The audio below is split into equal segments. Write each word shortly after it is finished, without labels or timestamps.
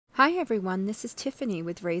Hi everyone, this is Tiffany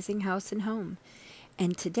with Raising House and Home,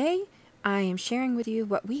 and today I am sharing with you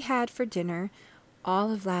what we had for dinner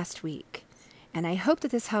all of last week, and I hope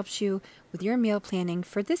that this helps you with your meal planning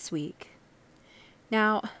for this week.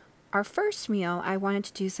 Now, our first meal, I wanted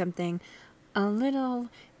to do something a little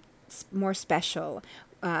more special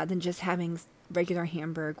than just having regular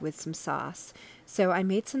hamburger with some sauce. So I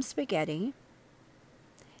made some spaghetti,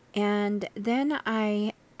 and then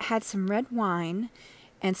I had some red wine.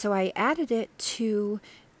 And so I added it to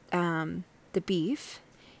the beef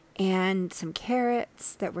and some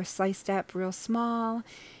carrots that were sliced up real small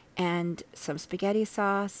and some spaghetti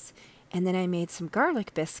sauce. And then I made some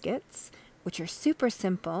garlic biscuits, which are super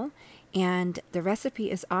simple. And the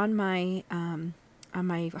recipe is on my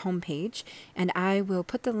homepage. And I will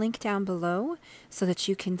put the link down below so that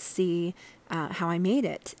you can see how I made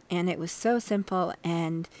it. And it was so simple,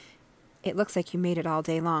 and it looks like you made it all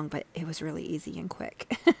day long, but it was really easy and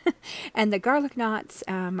quick. And the garlic knots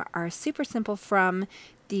are super simple from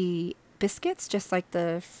the biscuits, just like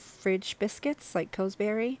the fridge biscuits, like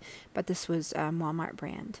Pillsbury, but this was Walmart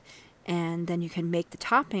brand. And then you can make the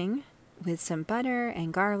topping with some butter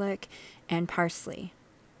and garlic and parsley.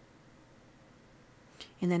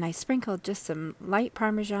 And then I sprinkled just some light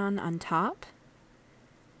Parmesan on top.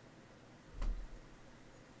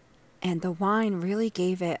 And the wine really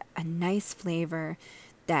gave it a nice flavor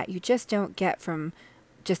that you just don't get from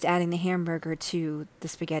just adding the hamburger to the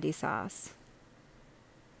spaghetti sauce.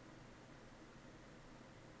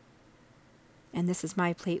 And this is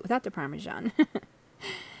my plate without the Parmesan.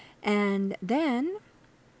 And then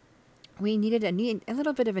we needed a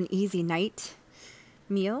little bit of an easy night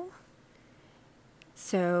meal.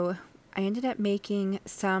 So I ended up making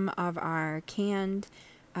some of our canned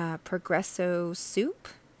Progresso soup.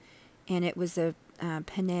 And it was a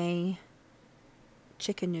penne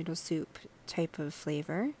chicken noodle soup type of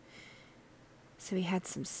flavor. So we had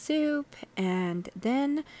some soup, and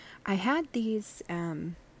then I had these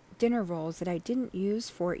dinner rolls that I didn't use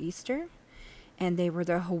for Easter, and they were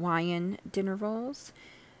the Hawaiian dinner rolls.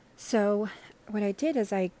 So what I did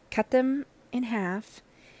is I cut them in half,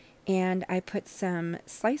 and I put some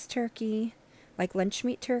sliced turkey, like lunch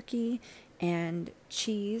meat turkey, and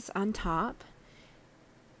cheese on top.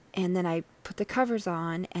 And then I put the covers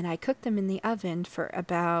on, and I cooked them in the oven for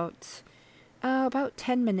about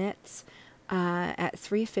 10 minutes at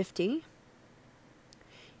 350.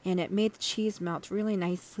 And it made the cheese melt really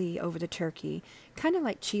nicely over the turkey, kind of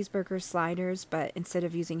like cheeseburger sliders, but instead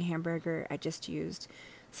of using hamburger, I just used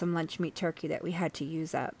some lunch meat turkey that we had to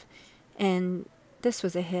use up. And this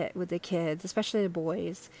was a hit with the kids, especially the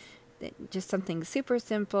boys. Just something super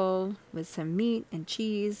simple with some meat and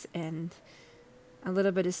cheese and a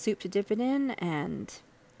little bit of soup to dip it in, and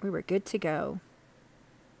we were good to go.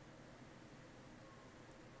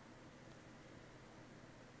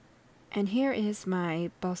 And here is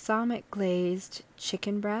my balsamic glazed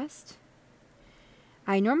chicken breast.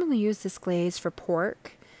 I normally use this glaze for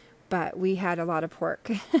pork, but we had a lot of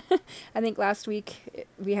pork. I think last week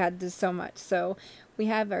we had this so much. So we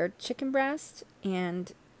have our chicken breast,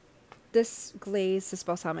 and this glaze, this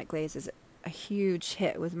balsamic glaze, is a huge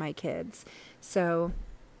hit with my kids. So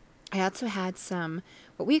I also had some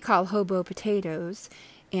what we call hobo potatoes,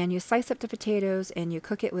 and you slice up the potatoes and you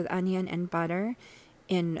cook it with onion and butter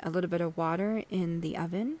in a little bit of water in the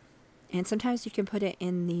oven. And sometimes you can put it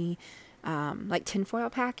in the like tinfoil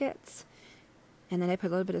packets. And then I put a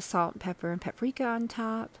little bit of salt and pepper and paprika on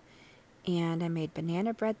top. And I made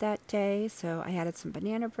banana bread that day, so I added some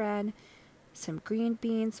banana bread, some green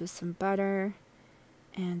beans with some butter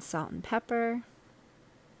and salt and pepper.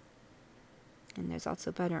 And there's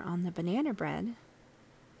also butter on the banana bread.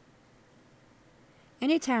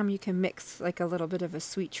 Anytime you can mix like a little bit of a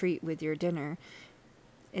sweet treat with your dinner,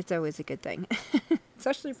 it's always a good thing,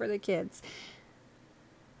 especially for the kids.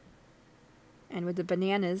 And with the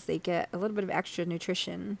bananas, they get a little bit of extra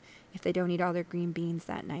nutrition if they don't eat all their green beans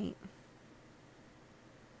that night.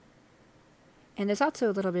 And there's also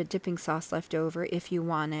a little bit of dipping sauce left over if you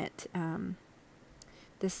want it.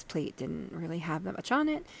 This plate didn't really have that much on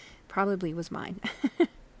it. Probably was mine.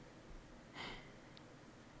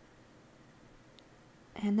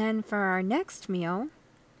 And then for our next meal,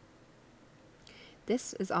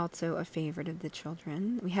 this is also a favorite of the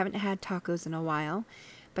children. We haven't had tacos in a while,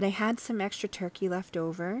 but I had some extra turkey left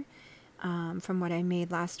over from what I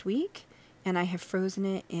made last week, and I have frozen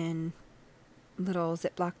it in little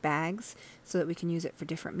Ziploc bags so that we can use it for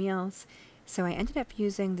different meals. So I ended up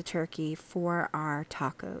using the turkey for our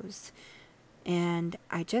tacos. And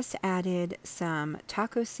I just added some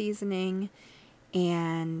taco seasoning,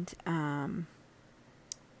 and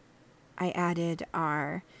I added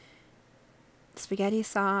our spaghetti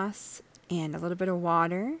sauce and a little bit of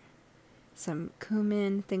water, some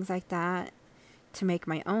cumin, things like that, to make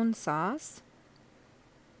my own sauce.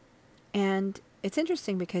 And it's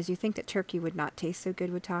interesting because you think that turkey would not taste so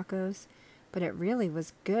good with tacos, but it really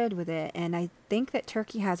was good with it. And I think that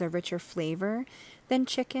turkey has a richer flavor than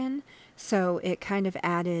chicken, so it kind of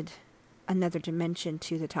added another dimension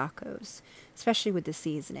to the tacos, especially with the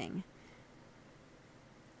seasoning.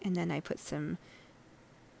 And then I put some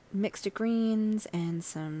mixed greens and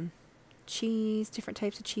some cheese, different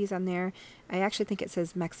types of cheese on there. I actually think it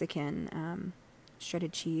says Mexican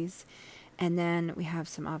shredded cheese. And then we have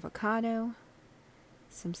some avocado,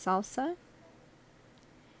 some salsa,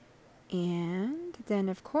 and then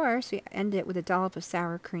of course we end it with a dollop of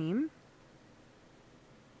sour cream.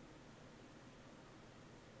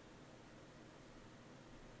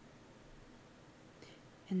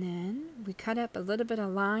 And then we cut up a little bit of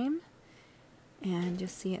lime, and you'll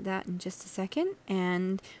see that in just a second.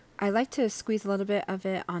 And I like to squeeze a little bit of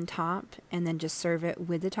it on top and then just serve it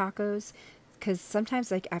with the tacos, because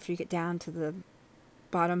sometimes, like, after you get down to the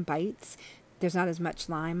bottom bites, there's not as much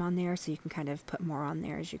lime on there, so you can kind of put more on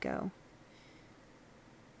there as you go.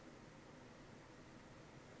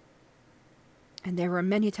 And there were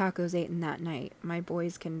many tacos eaten that night. My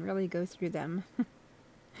boys can really go through them.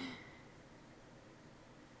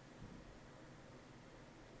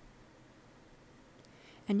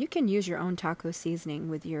 And you can use your own taco seasoning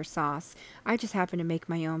with your sauce. I just happen to make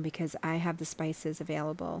my own because I have the spices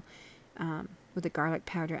available, with the garlic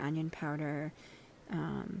powder, onion powder,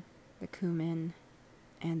 the cumin,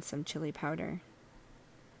 and some chili powder.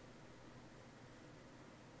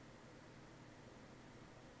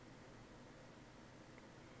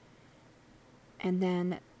 And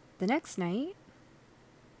then the next night,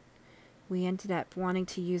 we ended up wanting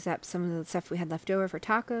to use up some of the stuff we had left over for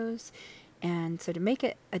tacos. And so to make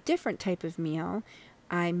it a different type of meal,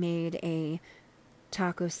 I made a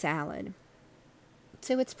taco salad.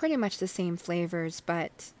 So it's pretty much the same flavors,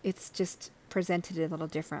 but it's just presented a little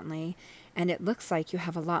differently. And it looks like you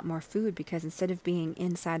have a lot more food because instead of being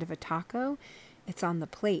inside of a taco, it's on the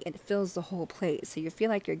plate. It fills the whole plate, so you feel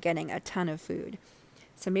like you're getting a ton of food.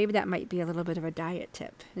 So maybe that might be a little bit of a diet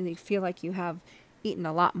tip, and you feel like you have eaten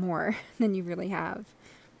a lot more than you really have.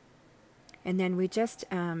 And then we just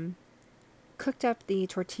cooked up the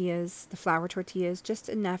tortillas, the flour tortillas, just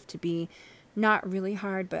enough to be not really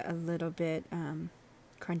hard, but a little bit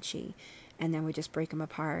crunchy. And then we just break them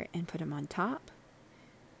apart and put them on top.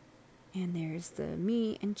 And there's the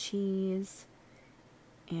meat and cheese.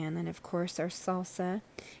 And then, of course, our salsa.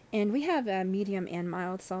 And we have a medium and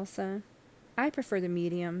mild salsa. I prefer the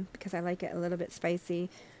medium because I like it a little bit spicy.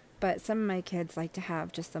 But some of my kids like to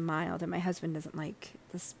have just the mild, and my husband doesn't like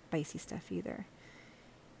the spicy stuff either.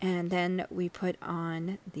 And then we put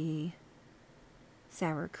on the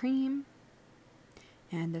sour cream,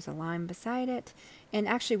 and there's a lime beside it. And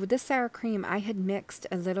actually, with this sour cream, I had mixed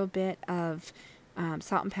a little bit of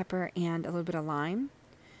salt and pepper and a little bit of lime.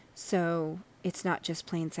 So it's not just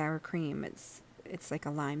plain sour cream, it's like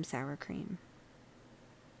a lime sour cream.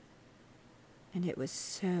 And it was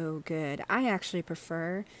so good. I actually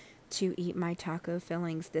prefer to eat my taco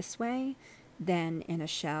fillings this way than in a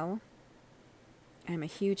shell. I'm a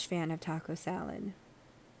huge fan of taco salad.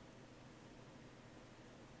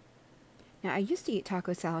 Now, I used to eat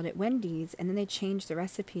taco salad at Wendy's, and then they changed the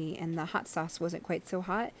recipe, and the hot sauce wasn't quite so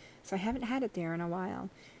hot, so I haven't had it there in a while.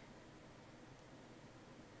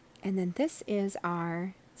 And then this is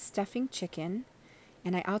our stuffing chicken,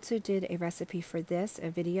 and I also did a recipe for this, a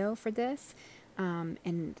video for this,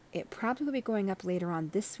 and it probably will be going up later on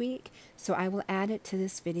this week, so I will add it to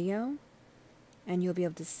this video, and you'll be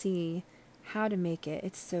able to see how to make it.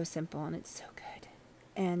 It's so simple, and it's so good.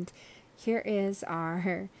 And here is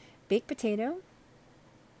our baked potato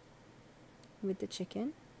with the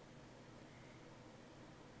chicken,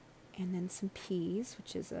 and then some peas,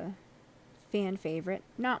 which is a fan favorite.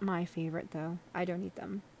 Not my favorite, though. I don't eat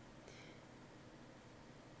them.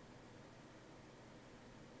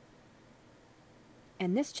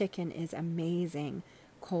 And this chicken is amazing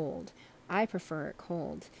cold. I prefer it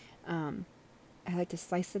cold. I like to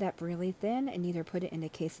slice it up really thin and either put it in a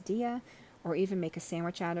quesadilla or even make a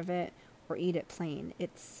sandwich out of it or eat it plain.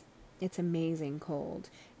 It's amazing cold.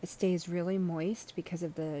 It stays really moist because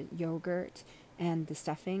of the yogurt and the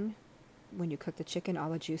stuffing. When you cook the chicken, all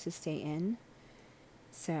the juices stay in.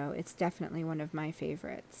 So it's definitely one of my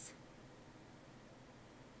favorites.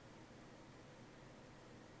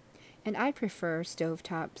 And I prefer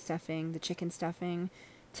stovetop stuffing, the chicken stuffing,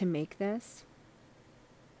 to make this.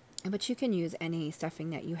 But you can use any stuffing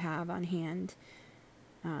that you have on hand.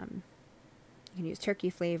 You can use turkey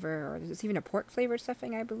flavor, or there's even a pork flavored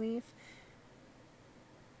stuffing, I believe.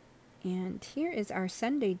 And here is our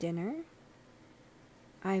Sunday dinner.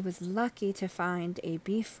 I was lucky to find a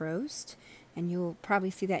beef roast, and you'll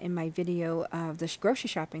probably see that in my video of the grocery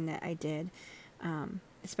shopping that I did.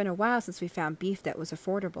 It's been a while since we found beef that was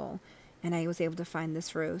affordable, and I was able to find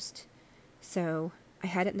this roast. So I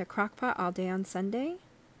had it in the crock pot all day on Sunday,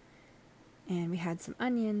 and we had some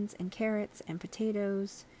onions and carrots and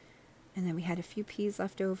potatoes, and then we had a few peas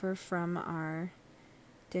left over from our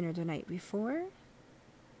dinner the night before.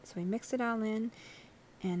 So we mixed it all in,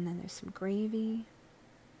 and then there's some gravy,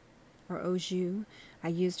 or au jus, I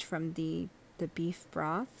used from the beef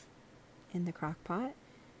broth in the crock pot.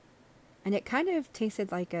 And it kind of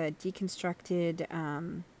tasted like a deconstructed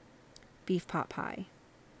beef pot pie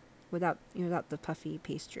without the puffy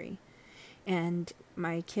pastry. And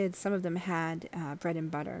my kids, some of them had bread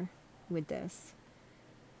and butter with this.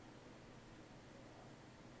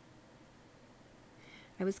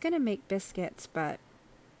 I was going to make biscuits, but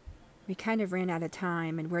we kind of ran out of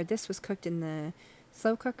time, and where this was cooked in the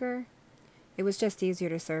slow cooker, it was just easier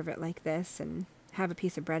to serve it like this and have a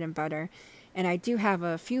piece of bread and butter. And I do have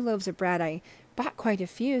a few loaves of bread. I bought quite a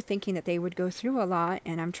few thinking that they would go through a lot,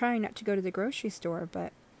 and I'm trying not to go to the grocery store,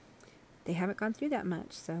 but they haven't gone through that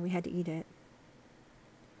much, so we had to eat it.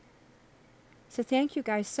 So thank you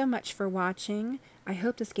guys so much for watching. I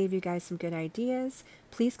hope this gave you guys some good ideas.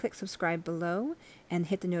 Please click subscribe below and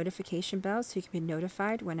hit the notification bell so you can be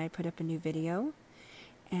notified when I put up a new video.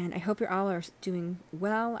 And I hope you all are doing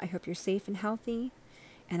well. I hope you're safe and healthy.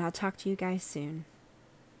 And I'll talk to you guys soon.